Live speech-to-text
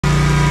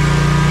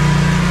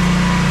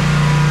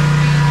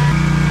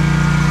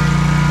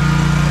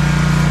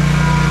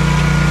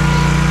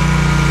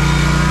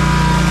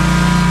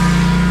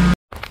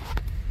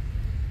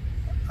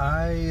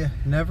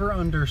never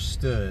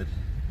understood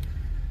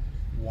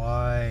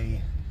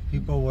why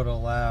people would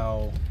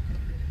allow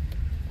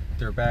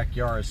their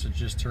backyards to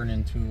just turn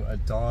into a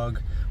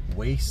dog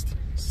waste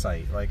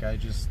site. Like, I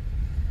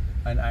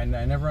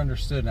never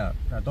understood. Now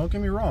don't get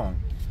me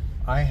wrong,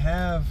 I've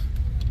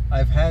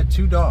had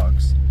 2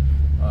 dogs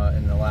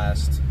in the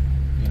last,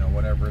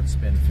 whatever it's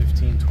been,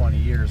 15, 20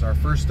 years. Our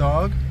first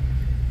dog,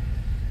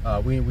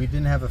 we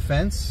didn't have a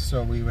fence,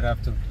 so we would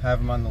have to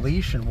have him on the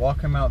leash and walk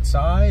him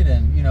outside,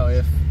 and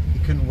if he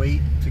couldn't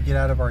wait to get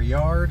out of our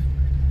yard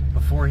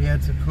before he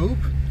had to poop,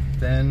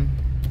 then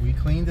we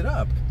cleaned it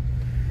up.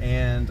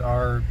 And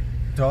our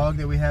dog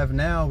that we have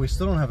now, we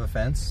still don't have a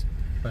fence,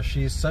 but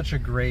she's such a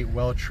great,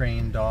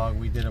 well-trained dog.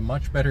 We did a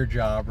much better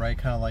job, right?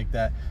 Kind of like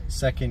that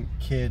second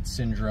kid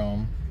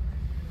syndrome,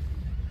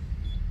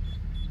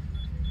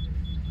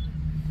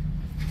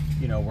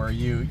 where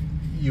you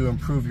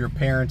improve your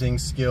parenting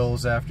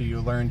skills after you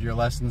learned your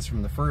lessons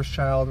from the first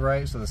child,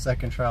 right? So the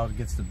second child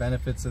gets the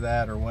benefits of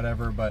that or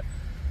whatever. But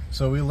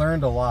so we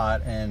learned a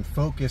lot and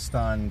focused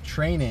on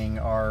training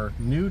our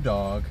new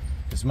dog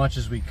as much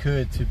as we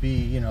could to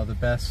be, the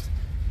best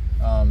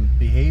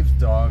behaved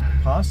dog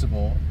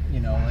possible,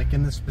 like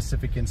in this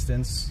specific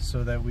instance,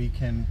 so that we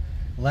can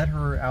let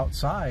her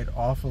outside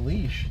off a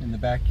leash in the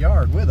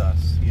backyard with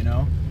us,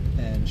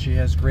 and she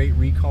has great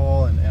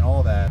recall and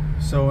all that.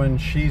 So when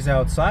she's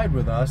outside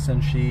with us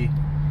and she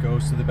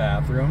goes to the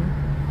bathroom,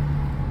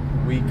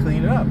 we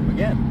clean it up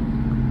again.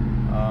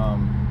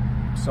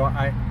 So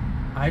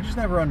I just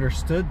never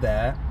understood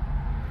that.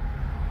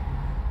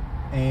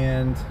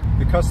 And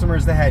the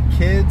customers that had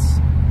kids,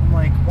 I'm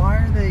like, why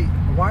are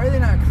they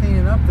not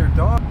cleaning up their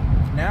dog?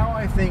 Now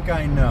I think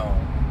I know.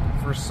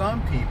 For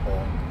some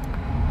people,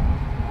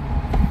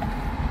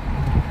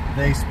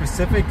 they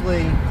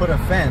specifically put a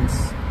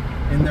fence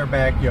in their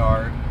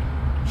backyard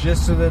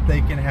just so that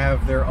they can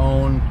have their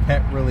own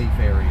pet relief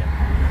area.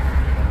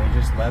 And they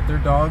just let their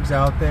dogs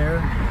out there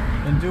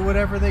and do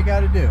whatever they got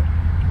to do.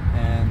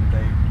 And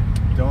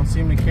they don't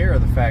seem to care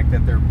the fact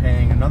that they're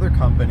paying another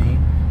company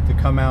to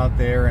come out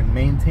there and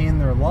maintain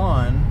their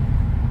lawn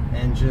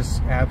and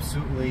just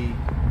absolutely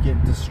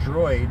get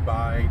destroyed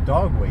by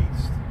dog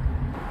waste.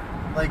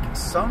 Like,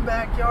 some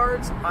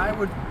backyards, I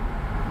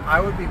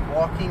would be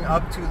walking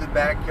up to the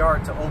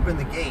backyard to open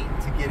the gate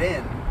to get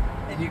in,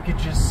 and you could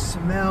just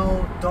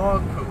smell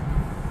dog poop.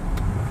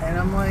 And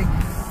I'm like,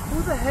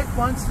 who the heck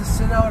wants to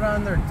sit out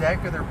on their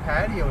deck or their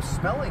patio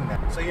smelling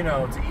that? So,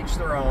 to each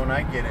their own,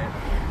 I get it.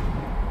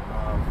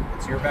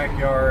 It's your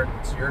backyard,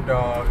 it's your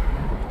dog,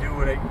 you do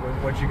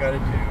what you gotta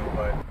do.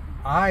 But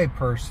I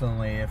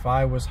personally, if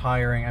I was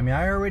hiring,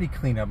 I already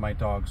clean up my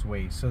dog's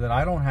waste so that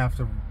I don't have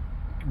to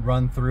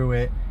run through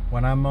it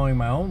when I'm mowing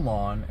my own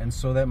lawn, and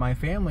so that my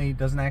family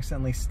doesn't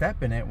accidentally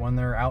step in it when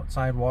they're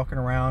outside walking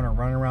around or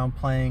running around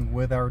playing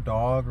with our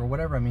dog or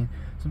whatever.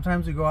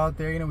 Sometimes we go out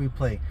there, we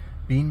play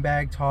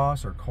beanbag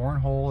toss or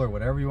cornhole or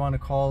whatever you want to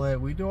call it.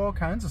 We do all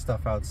kinds of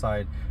stuff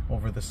outside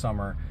over the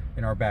summer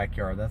in our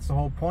backyard. That's the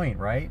whole point,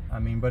 right?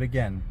 But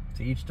again,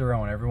 to each their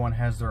own. Everyone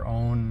has their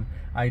own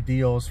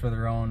ideals for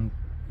their own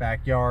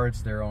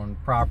backyards, their own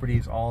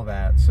properties, all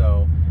that.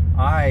 So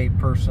I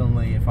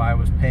personally, if I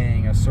was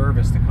paying a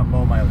service to come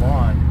mow my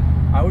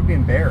lawn, I would be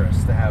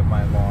embarrassed to have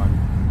my lawn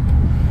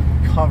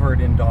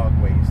covered in dog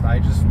waste. I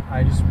just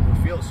would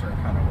feel a certain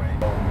kind of way.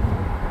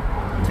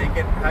 So take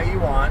it how you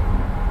want,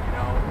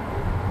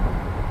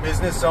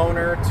 business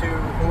owner to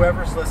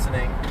whoever's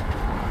listening.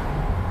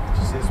 It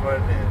just is what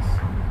it is.